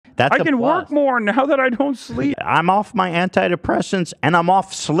That's I can work more now that I don't sleep. I'm off my antidepressants and I'm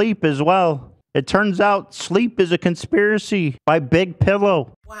off sleep as well. It turns out sleep is a conspiracy by Big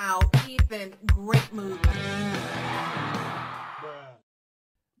Pillow. Wow, Ethan, great movie.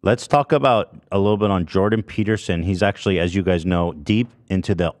 Let's talk about a little bit on Jordan Peterson. He's actually, as you guys know, deep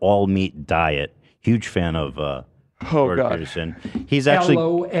into the all-meat diet. Huge fan of Jordan Peterson. He's actually...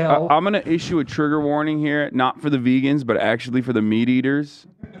 I'm going to issue a trigger warning here, not for the vegans, but actually for the meat eaters.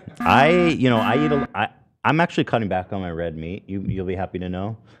 I'm actually cutting back on my red meat. You'll be happy to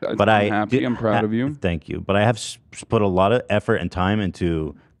know. But I'm proud of you. Thank you. But I have put a lot of effort and time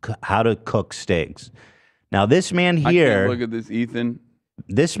into how to cook steaks. Now, this man here... I can't look at this, Ethan.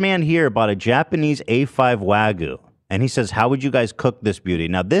 This man here bought a Japanese A5 Wagyu, and he says, how would you guys cook this beauty?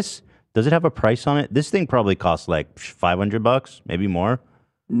 Now, does it have a price on it? This thing probably costs like $500, maybe more.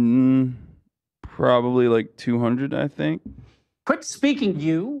 Probably like 200, I think. Quit speaking,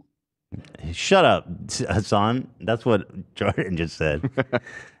 you. Shut up, Hassan. That's what Jordan just said.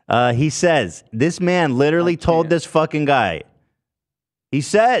 He says, this man literally told this fucking guy, he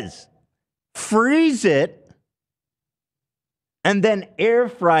says, freeze it and then air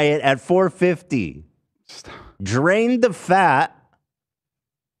fry it at 450. Drain the fat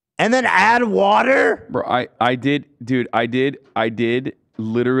and then add water. Bro, I did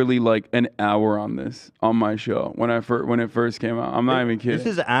literally like an hour on this on my show when it first came out. I'm not even kidding. This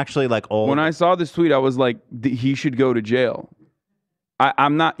is actually like old. When I saw this tweet, I was like, he should go to jail.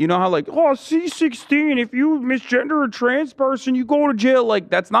 I'm not, you know how like, oh, C16, if you misgender a trans person, you go to jail. Like,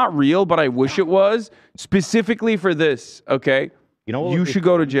 that's not real, but I wish it was. Specifically for this, okay? You know what? You should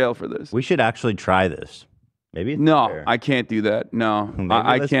go to jail for this. We should actually try this. Maybe it's no, fair. I can't do that. No,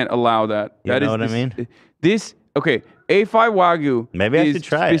 I can't allow that. You know what I mean? Okay, A5 Wagyu. Maybe I should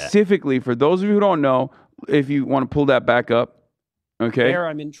try specifically for those of you who don't know, if you want to pull that back up. Okay. There,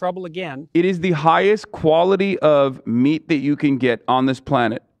 I'm in trouble again. It is the highest quality of meat that you can get on this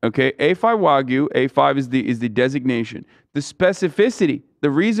planet. Okay, A5 Wagyu. A5 is the designation. The specificity. The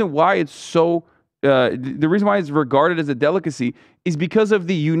reason why it's so. The reason why it's regarded as a delicacy is because of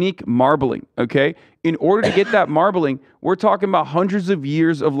the unique marbling. Okay, in order to get that marbling, we're talking about hundreds of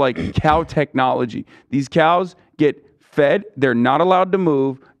years of like cow technology. These cows get fed. They're not allowed to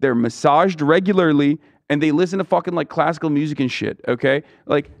move. They're massaged regularly. And they listen to fucking like classical music and shit, okay?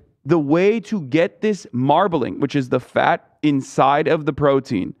 Like the way to get this marbling, which is the fat inside of the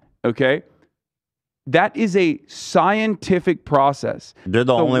protein, okay? That is a scientific process. They're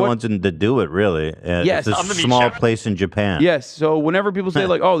the only ones to do it, really. Yes. It's a small place in Japan. Yes. So whenever people say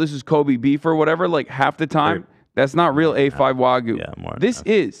like, oh, this is Kobe beef or whatever, like half the time, that's not real A5 Wagyu. Yeah, more this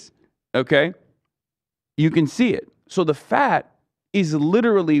is, okay? You can see it. So the fat is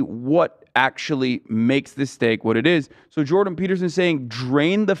literally what actually makes this steak what it is. So Jordan Peterson is saying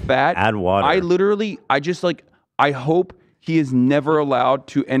drain the fat. Add water. I hope he is never allowed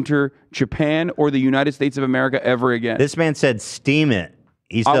to enter Japan or the United States of America ever again. This man said steam it.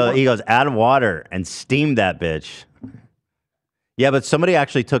 He goes, add water and steam that bitch. Yeah, but somebody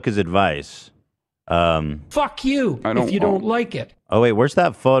actually took his advice. Fuck you if you don't like it. Oh, wait, where's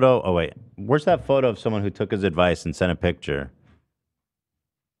that photo? Oh, wait. Where's that photo of someone who took his advice and sent a picture?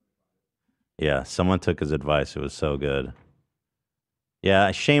 Yeah, someone took his advice. It was so good.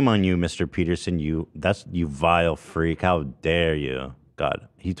 Yeah, shame on you, Mr. Peterson. You vile freak. How dare you? God,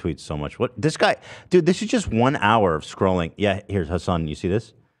 he tweets so much. What this guy, dude? This is just 1 hour of scrolling. Yeah, here's Hassan. You see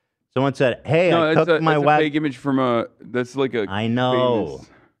this? Someone said, "Hey, I cooked my a fake image from a. That's like a. I know. Famous...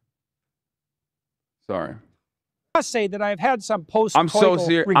 Sorry. I must say that I've had some post. I'm so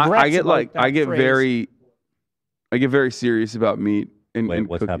serious. I get very serious about meat. Wait,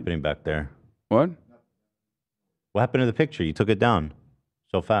 what's happening back there? What? What happened to the picture? You took it down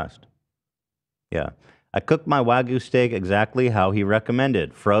so fast. Yeah. I cooked my Wagyu steak exactly how he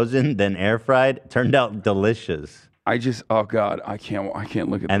recommended. Frozen, then air fried. Turned out delicious. Oh God, I can't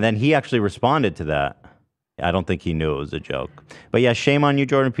look at that. And then he actually responded to that. I don't think he knew it was a joke. But yeah, shame on you,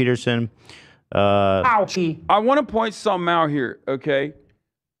 Jordan Peterson. Ouchie. I want to point something out here, okay?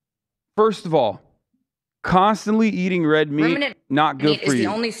 First of all, constantly eating red meat, not good for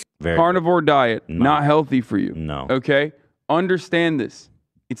you. Carnivore diet, not healthy for you. No. Okay? Understand this.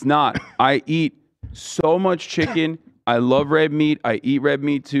 It's not. I eat so much chicken. I love red meat. I eat red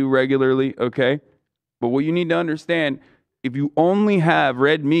meat too regularly, okay? But what you need to understand, if you only have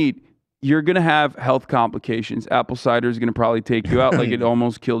red meat, you're going to have health complications. Apple cider is going to probably take you out like it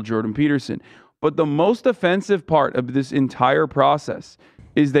almost killed Jordan Peterson. But the most offensive part of this entire process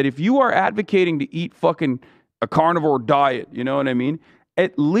is that if you are advocating to eat fucking a carnivore diet, you know what I mean?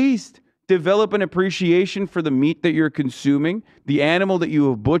 At least develop an appreciation for the meat that you're consuming, the animal that you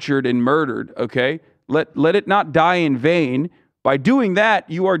have butchered and murdered, okay? Let it not die in vain. By doing that,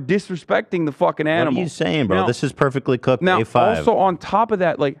 you are disrespecting the fucking animal. What are you saying, bro? Now, this is perfectly cooked now, A5. also on top of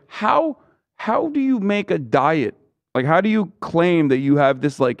that, like how do you make a diet? Like how do you claim that you have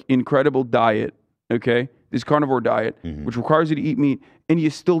this like incredible diet, okay? This carnivore diet, which requires you to eat meat, and you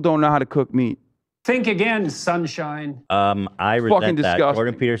still don't know how to cook meat. Think again, sunshine. I Fucking resent that. disgusting.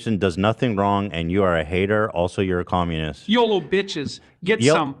 Jordan Peterson does nothing wrong, and you are a hater. Also, you're a communist. YOLO bitches. Get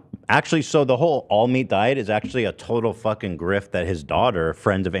Yep. some. Actually, so the whole all meat diet is actually a total fucking grift that his daughter,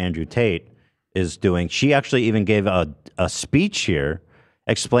 friend of Andrew Tate, is doing. She actually even gave a speech here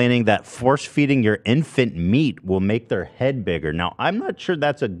explaining that force feeding your infant meat will make their head bigger. Now, I'm not sure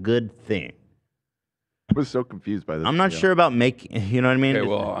that's a good thing. I was so confused by this. I'm not sure about making, you know what I mean? Okay,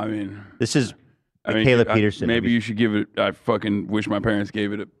 well, I mean, This is I mean, Caleb Peterson. Maybe you should give it. I fucking wish my parents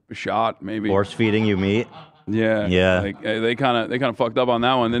gave it a shot. Maybe force feeding you meat. Yeah, Yeah. Like, they kind of fucked up on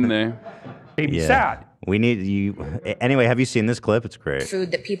that one, didn't they? Baby sad. We need you. Anyway, have you seen this clip? It's great.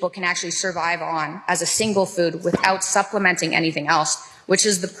 Food that people can actually survive on as a single food without supplementing anything else, which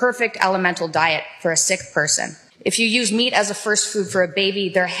is the perfect elemental diet for a sick person. If you use meat as a first food for a baby,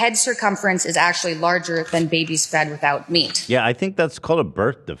 their head circumference is actually larger than babies fed without meat. Yeah, I think that's called a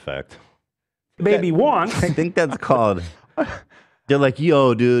birth defect. Baby one. I think that's called. They're like,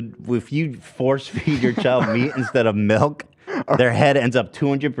 yo, dude, if you force feed your child meat instead of milk, their head ends up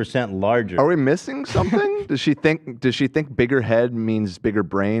 200% larger. Are we missing something? Does she think bigger head means bigger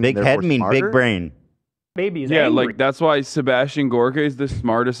brain? Big and head therefore mean smarter? big brain. Baby is Yeah, angry. like that's why Sebastian Gorka is the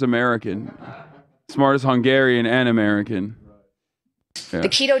smartest American, smartest Hungarian and American. The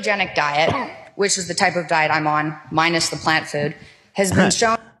ketogenic diet, which is the type of diet I'm on, minus the plant food, has been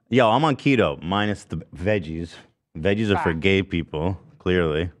shown. Yo, I'm on keto, minus the veggies. Veggies are for gay people,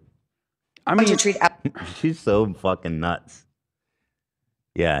 clearly. I mean, to treat She's so fucking nuts.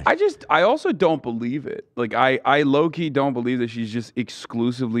 Yeah. I also don't believe it. Like I low-key don't believe that she's just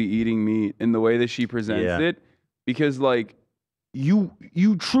exclusively eating meat in the way that she presents it. Because like you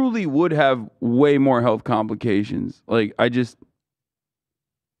truly would have way more health complications. Like there's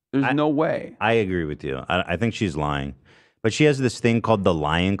no way. I agree with you. I think she's lying. But she has this thing called the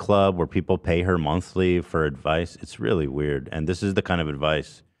Lion Club where people pay her monthly for advice. It's really weird. And this is the kind of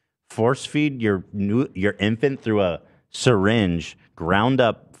advice. Force feed your infant through a syringe, ground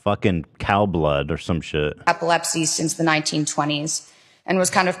up fucking cow blood or some shit. Epilepsy since the 1920s and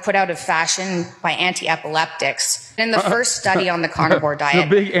was kind of put out of fashion by anti-epileptics. In the first study on the carnivore diet,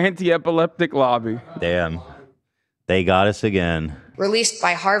 The big anti-epileptic lobby. Damn. They got us again. released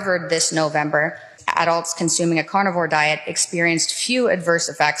by Harvard this November, adults consuming a carnivore diet experienced few adverse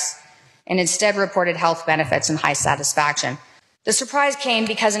effects and instead reported health benefits and high satisfaction. The surprise came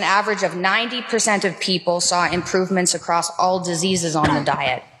because an average of 90% of people saw improvements across all diseases on the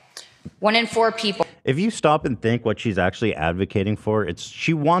diet. 1 in 4 people. If you stop and think what she's actually advocating for,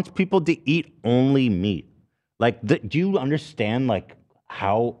 she wants people to eat only meat. Like, do you understand like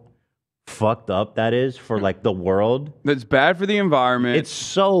how fucked up that is for like the world? That's bad for the environment. It's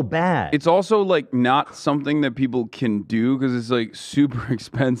so bad. It's also like not something that people can do because it's like super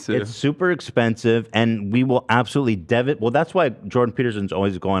expensive. It's super expensive, and we will absolutely Well, that's why Jordan Peterson's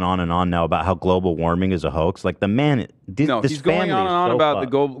always going on and on now about how global warming is a hoax. Like the man, this he's going family on and is on so about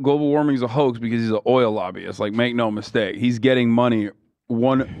fucked. the global warming is a hoax because he's an oil lobbyist. Like, make no mistake, he's getting money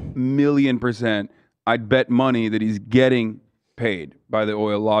 1,000,000%. I'd bet money that he's getting paid by the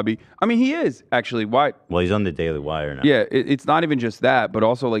oil lobby. I mean, he is actually. Why? Well, he's on the Daily Wire now. Yeah, it's not even just that, but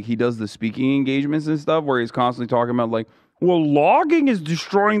also like he does the speaking engagements and stuff where he's constantly talking about like, well, logging is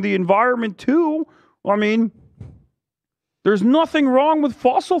destroying the environment too. I mean, there's nothing wrong with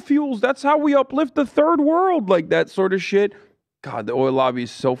fossil fuels. That's how we uplift the third world, like that sort of shit. God, the oil lobby is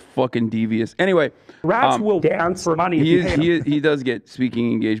so fucking devious. Anyway, Rats will dance for money. he does get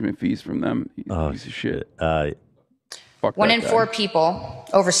speaking engagement fees from them. He's a piece of shit. Fuck 1 that in guy. 4 people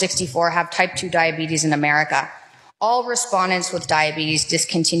over 64 have type 2 diabetes in America. All respondents with diabetes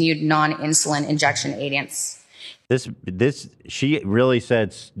discontinued non-insulin injection agents. She really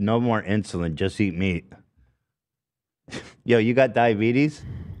said no more insulin, just eat meat. Yo, you got diabetes?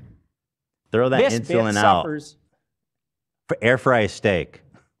 Throw that This insulin bit out. suffers. Air fry a steak.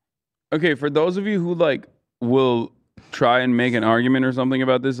 Okay, for those of you who like will try and make an argument or something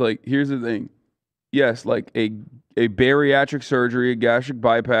about this, like here's the thing. Yes, like a bariatric surgery, a gastric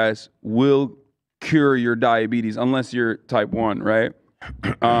bypass will cure your diabetes unless you're type 1, right?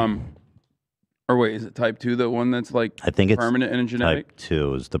 Or wait, is it type 2, the one that's like I think it's permanent and genetic? Type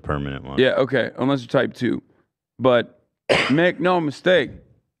 2 is the permanent one. Yeah, okay, unless you're type 2. But make no mistake,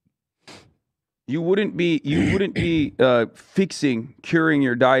 You wouldn't be curing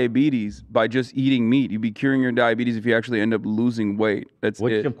your diabetes by just eating meat. You'd be curing your diabetes if you actually end up losing weight. That's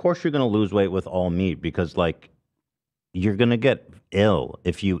Which, it. of course, you're going to lose weight with all meat because, like, you're going to get ill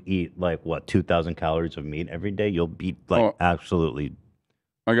if you eat, like, 2,000 calories of meat every day. You'll be, like, absolutely.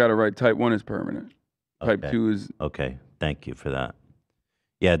 I got it right. Type 1 is permanent. Type 2 is... Okay. Thank you for that.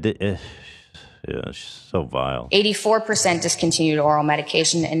 Yeah, it's so vile. 84% discontinued oral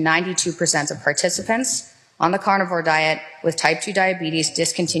medication, and 92% of participants on the carnivore diet with type 2 diabetes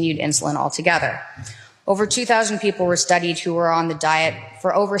discontinued insulin altogether. Over 2,000 people were studied who were on the diet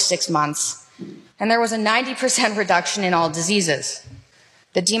for over 6 months, and there was a 90% reduction in all diseases.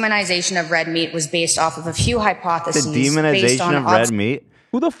 The demonization of red meat was based off of a few hypotheses. The demonization of red meat?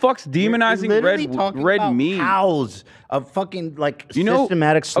 Who the fuck's demonizing red meat? Cows, a fucking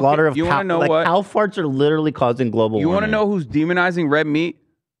systematic slaughter of cows. Like cow farts are literally causing global warming. You want to know who's demonizing red meat?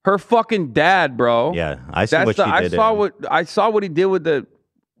 Her fucking dad, bro. Yeah, I see what she did. I saw what he did with the.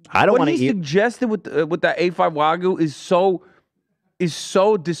 I don't want to eat. What he suggested with that A5 Wagyu is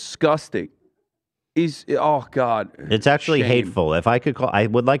so disgusting. Oh God. It's actually hateful. If I could I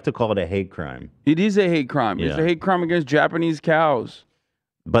would like to call it a hate crime. It is a hate crime. Yeah. It's a hate crime against Japanese cows.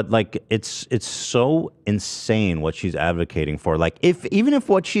 But like it's so insane what she's advocating for. Like even if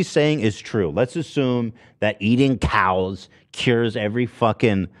what she's saying is true, let's assume that eating cows cures every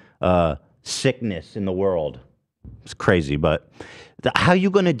fucking sickness in the world. It's crazy, but how are you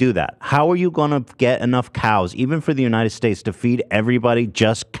going to do that? How are you going to get enough cows, even for the United States, to feed everybody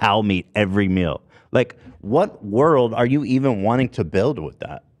just cow meat every meal? Like, what world are you even wanting to build with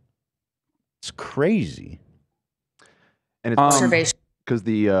that? It's crazy. And it's because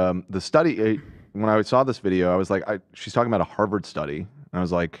the study, when I saw this video, I was like, she's talking about a Harvard study. And I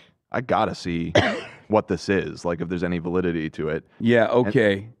was like, I gotta see what this is, like if there's any validity to it. Yeah,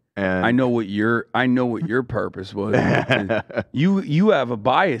 okay. And I know what your purpose was. you have a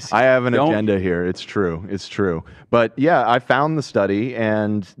bias. I have an agenda here. It's true. It's true. But yeah, I found the study,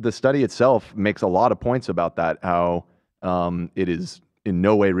 and the study itself makes a lot of points about that. How it is in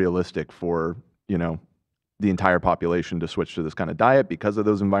no way realistic for the entire population to switch to this kind of diet because of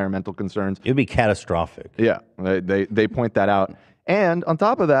those environmental concerns. It would be catastrophic. Yeah, they point that out. And on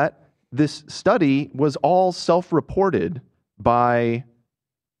top of that, this study was all self-reported by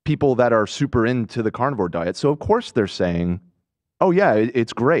people that are super into the carnivore diet. So of course they're saying, oh yeah,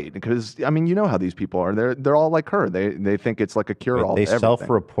 it's great. Because I mean, you know how these people are. They're all like her. They think it's like a cure-all. They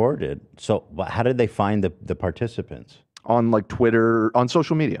self-reported. So how did they find the participants? On like Twitter, on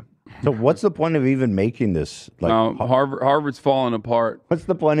social media. So what's the point of even making this? Like Harvard's falling apart. What's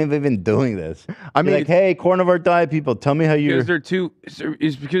the point of even doing this? I mean, like, hey, carnivore diet people, tell me how you. It's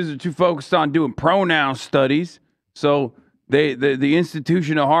because they're too focused on doing pronoun studies. So the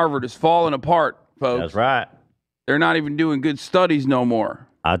institution of Harvard is falling apart, folks. That's right. They're not even doing good studies no more.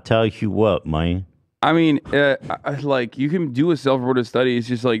 I'll tell you what, man. I mean, like you can do a self-reported study. It's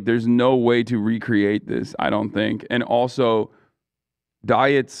just like there's no way to recreate this, I don't think. And also,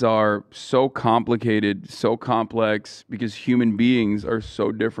 diets are so complicated, so complex because human beings are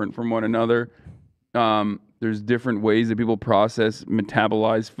so different from one another. There's different ways that people process,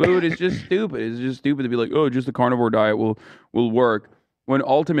 metabolize food. It's just stupid. It's just stupid to be like, oh, just the carnivore diet will work. When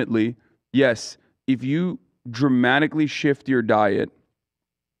ultimately, yes, if you dramatically shift your diet,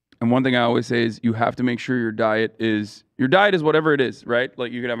 and one thing I always say is you have to make sure your diet is whatever it is, right?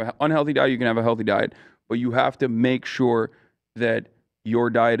 Like you can have an unhealthy diet, you can have a healthy diet, but you have to make sure that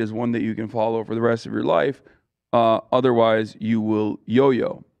your diet is one that you can follow for the rest of your life. Otherwise, you will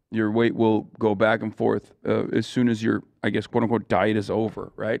yo-yo. Your weight will go back and forth as soon as your, I guess, quote unquote, diet is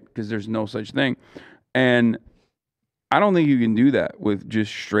over, right? Because there's no such thing. And I don't think you can do that with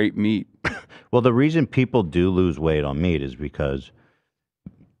just straight meat. Well, the reason people do lose weight on meat is because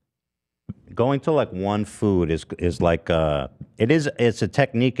going to like one food is like it's a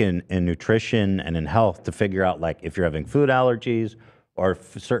technique in nutrition and in health to figure out like if you're having food allergies or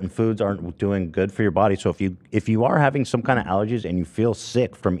certain foods aren't doing good for your body. So if you are having some kind of allergies and you feel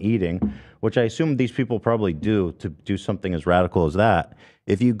sick from eating, which I assume these people probably do to do something as radical as that,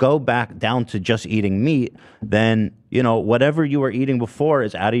 if you go back down to just eating meat, then whatever you were eating before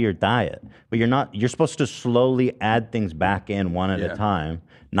is out of your diet. But you're supposed to slowly add things back in one at a time.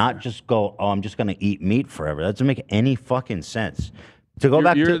 Not just go, oh, I'm just going to eat meat forever. That doesn't make any fucking sense.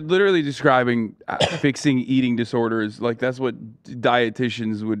 You're literally describing fixing eating disorders. Like that's what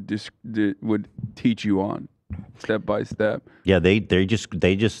dietitians would teach you on, step by step. Yeah, they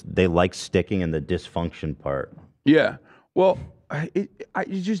like sticking in the dysfunction part. Yeah. Well,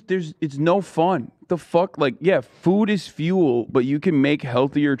 it's no fun. The fuck, like, yeah, food is fuel, but you can make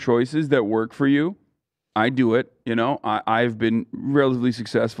healthier choices that work for you. I do it, you know. I've been relatively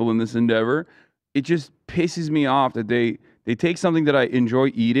successful in this endeavor. It just pisses me off that they take something that I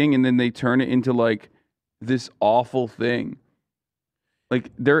enjoy eating and then they turn it into like this awful thing. Like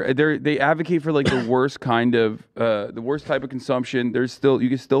they advocate for like the worst kind of the worst type of consumption. You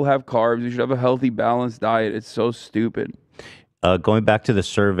can still have carbs. You should have a healthy, balanced diet. It's so stupid. Going back to the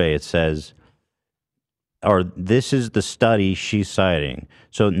survey, it says, or this is the study she's citing.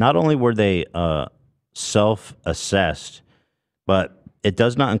 So not only were they self-assessed, but it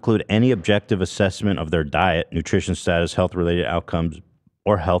does not include any objective assessment of their diet, nutrition status, health-related outcomes,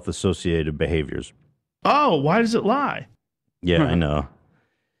 or health-associated behaviors. Oh, why does it lie? Yeah, I know.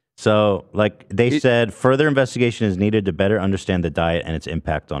 So, like they said, further investigation is needed to better understand the diet and its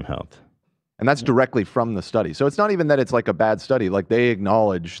impact on health. And that's directly from the study. So it's not even that it's like a bad study. Like they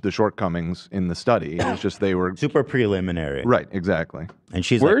acknowledge the shortcomings in the study. It's just they were super preliminary. Right, exactly. And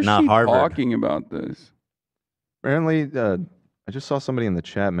she's Where's like, not she Harvard. talking about this? Apparently, I just saw somebody in the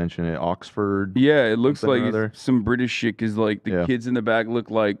chat mention it. Oxford. Yeah, it looks something like or it's some British shit because like the kids in the back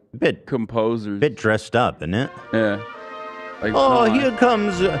look like composers. Bit dressed up, isn't it? Yeah. Like, oh, here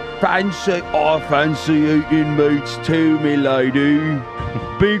comes fancy eating meats too, me lady.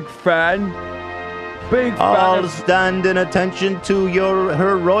 Big fan. Big fan. I'll stand in attention to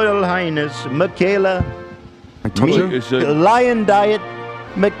Her Royal Highness, Michaela. I told you. Lion Diet,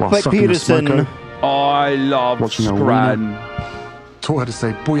 Peterson. I love Scran. Taught her to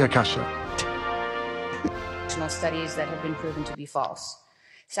say booyakasha. Studies that have been proven to be false.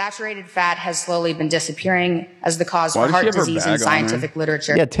 Saturated fat has slowly been disappearing as the cause for heart disease in scientific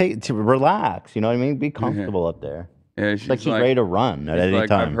literature. Yeah, to relax. You know what I mean? Be comfortable up there. Yeah, she's like she's ready to run at any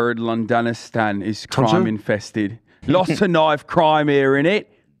time. I've heard Londonistan is crime infested. Lots of knife crime here in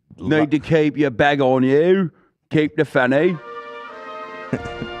it. Need to keep your bag on you. Keep the fanny.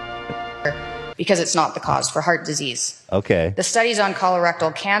 Because it's not the cause for heart disease. Okay. The studies on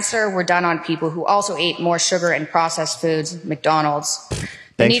colorectal cancer were done on people who also ate more sugar and processed foods, McDonald's.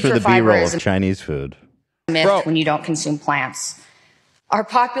 Thanks for the B-roll of Chinese food. Myth when you don't consume plants. Our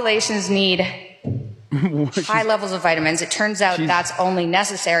populations need high levels of vitamins. It turns out that's only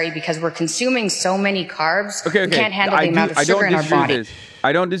necessary because we're consuming so many carbs. We can't handle the amount of sugar in our body.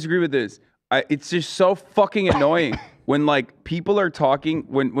 I don't disagree with this. It's just so fucking annoying when like people are talking,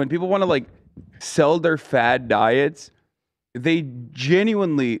 when people want to like sell their fad diets, they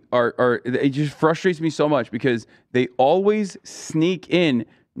genuinely are it just frustrates me so much because they always sneak in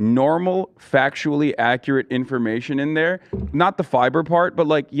normal, factually accurate information in there. Not the fiber part, but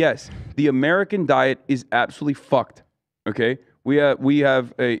like, yes, the American diet is absolutely fucked. Okay? We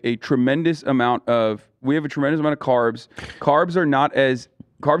have a tremendous amount of carbs. Carbs are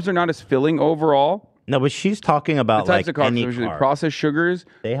not as filling overall. No, but she's talking about the types like of carbs, any usually carb. Processed sugars.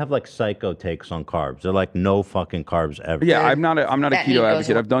 They have like psycho takes on carbs. They're like no fucking carbs ever. Yeah, I'm not a keto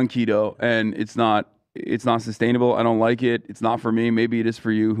advocate. I've done keto and it's not sustainable. I don't like it. It's not for me. Maybe it is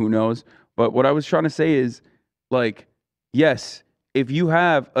for you. Who knows? But what I was trying to say is, like, yes, if you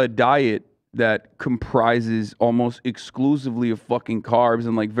have a diet that comprises almost exclusively of fucking carbs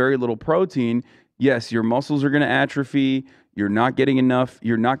and like very little protein, yes, your muscles are going to atrophy. You're not getting enough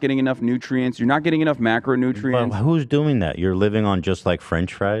nutrients. You're not getting enough macronutrients. But who's doing that? You're living on just like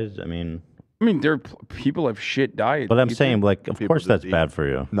French fries? I mean, people have shit diets. But I'm saying, like, of course that's bad for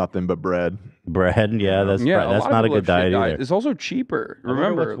you. Nothing but bread. Bread, yeah, that's not a good diet either. It's also cheaper.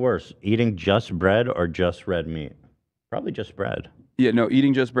 Remember, what's worse, eating just bread or just red meat? Probably just bread. Yeah, no,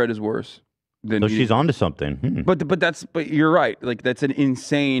 eating just bread is worse. So she's onto something. But you're right. Like that's an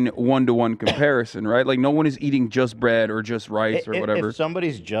insane 1-to-1 comparison, right? Like no one is eating just bread or just rice or whatever. If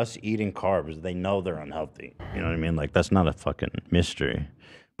somebody's just eating carbs, they know they're unhealthy. You know what I mean? Like that's not a fucking mystery.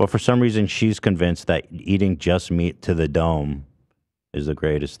 But for some reason, she's convinced that eating just meat to the dome is the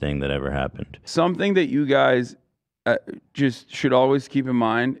greatest thing that ever happened. Something that you guys just should always keep in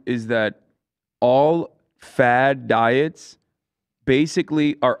mind is that all fad diets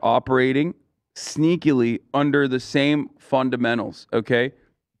basically are operating sneakily under the same fundamentals, okay?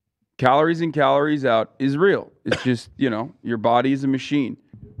 Calories in, calories out is real. It's just, your body is a machine.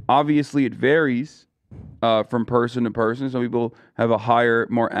 Obviously, it varies from person to person. Some people have a higher,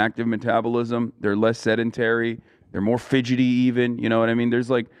 more active metabolism. They're less sedentary. They're more fidgety even. You know what I mean? There's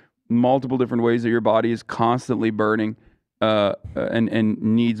like multiple different ways that your body is constantly burning and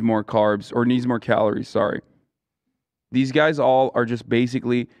needs more carbs or needs more calories, sorry. These guys all are just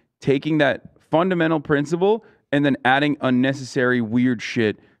basically taking that fundamental principle and then adding unnecessary weird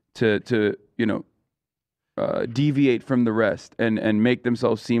shit to deviate from the rest and make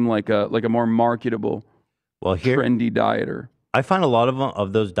themselves seem like a more marketable, trendy dieter. I find a lot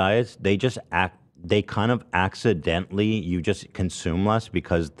of those diets, they kind of accidentally, you just consume less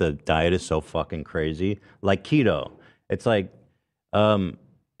because the diet is so fucking crazy. Like keto. It's like,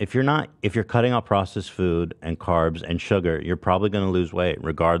 if you're cutting out processed food and carbs and sugar, you're probably going to lose weight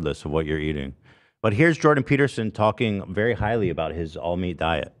regardless of what you're eating. But here's Jordan Peterson talking very highly about his all meat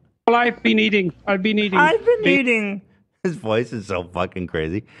diet. Well, I've been eating. His voice is so fucking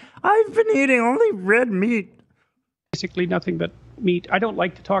crazy. I've been eating only red meat. Basically nothing but meat. I don't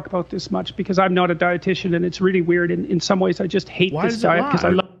like to talk about this much because I'm not a dietitian, and it's really weird. In some ways, I just hate this diet because I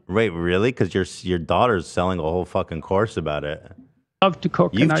love. Wait, really? Because your daughter's selling a whole fucking course about it. Love to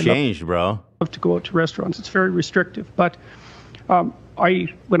cook. You've and I changed, bro. Love to go out to restaurants. It's very restrictive, but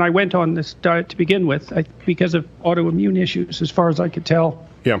when I went on this diet to begin with, because of autoimmune issues, as far as I could tell,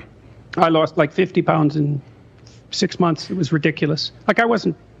 I lost like 50 pounds in 6 months. It was ridiculous. Like I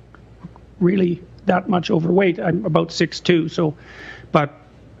wasn't really that much overweight. I'm about 6'2", so, but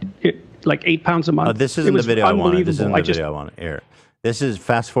like 8 pounds a month. This isn't the video I wanted. This isn't the video I wanted. Here, this is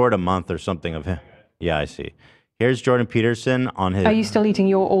fast forward a month or something of him. Yeah, I see. Here's Jordan Peterson on his. Are you still eating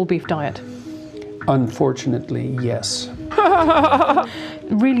your all beef diet? Unfortunately, yes.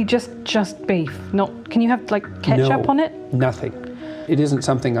 Really, just beef? Not? Can you have like ketchup on it? Nothing. It isn't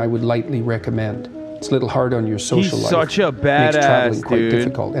something I would lightly recommend. It's a little hard on your social life. He's such a badass, makes traveling quite dude.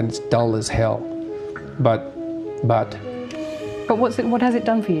 difficult, and it's dull as hell. But what has it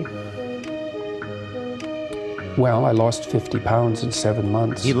done for you? Well, I lost 50 pounds in 7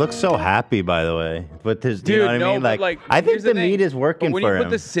 months. He looks so happy, by the way. With his, dude, you know what I mean? Like, I think the meat is working when for you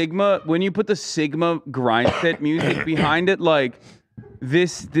him. When you put the Sigma grind set music behind it, like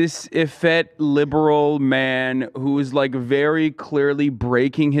this effete liberal man who is like very clearly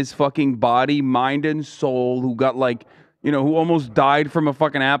breaking his fucking body, mind, and soul, who got like, you know, who almost died from a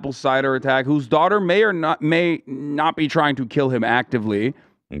fucking apple cider attack, whose daughter may not be trying to kill him actively.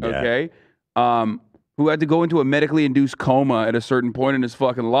 Okay. Who had to go into a medically induced coma at a certain point in his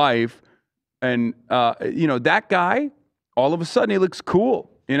fucking life. And, you know, that guy, all of a sudden, he looks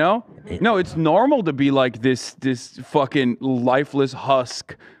cool, you know? No, it's normal to be like this fucking lifeless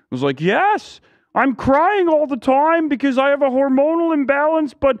husk who's like, yes, I'm crying all the time because I have a hormonal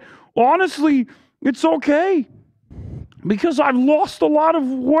imbalance, but honestly, it's okay because I've lost a lot of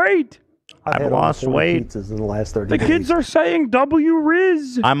weight. I've lost weight. Pizzas in the last 30 the days. kids are saying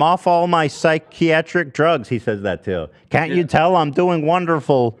W-Riz. I'm off all my psychiatric drugs. He says that too. Can't you tell I'm doing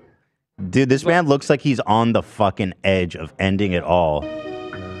wonderful? Dude, this man looks like he's on the fucking edge of ending it all.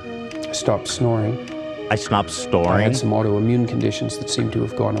 I stopped snoring. I stopped I snoring? had some autoimmune conditions that seem to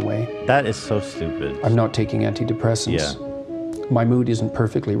have gone away. That is so stupid. I'm not taking antidepressants. Yeah. My mood isn't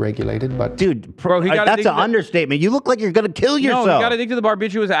perfectly regulated, but... Dude, that's an understatement. You look like you're going to kill yourself. No, he got addicted to the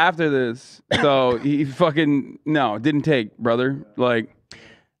barbiturates after this. So he fucking, didn't take, brother. Like...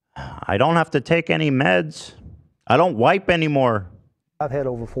 I don't have to take any meds. I don't wipe anymore. I've had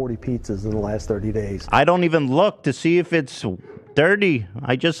over 40 pizzas in the last 30 days. I don't even look to see if it's dirty.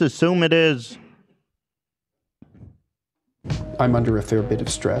 I just assume it is. I'm under a fair bit of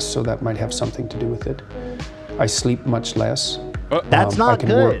stress, so that might have something to do with it. I sleep much less. That's not I can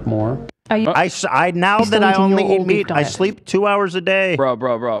good. work more. I now that I only eat meat, I sleep 2 hours a day.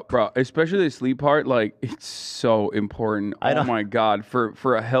 Bro. Especially the sleep part, like, it's so important. Oh my God.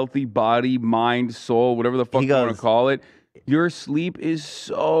 For a healthy body, mind, soul, whatever the fuck you want to call it, your sleep is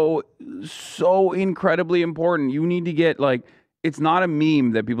so incredibly important. You need to get, like, it's not a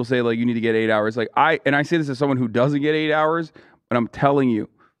meme that people say, like, you need to get 8 hours. Like, I say this as someone who doesn't get 8 hours, but I'm telling you,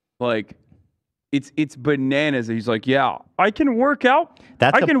 like, it's bananas. He's like, yeah, I can work out.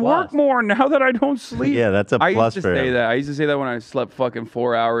 I can work more now that I don't sleep. Yeah, that's a plus for him. I used to say that when I slept fucking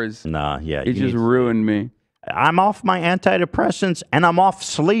 4 hours. Nah, yeah. It just ruined me. I'm off my antidepressants and I'm off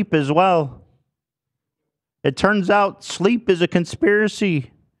sleep as well. It turns out sleep is a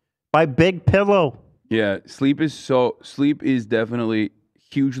conspiracy by Big Pillow. Yeah, sleep is definitely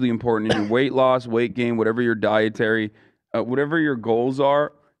hugely important in your weight loss, weight gain, whatever your dietary, whatever your goals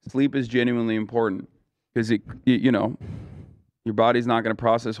are. Sleep is genuinely important because your body's not going to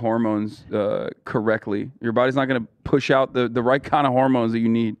process hormones correctly. Your body's not going to push out the right kind of hormones that you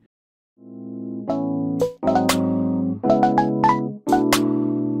need.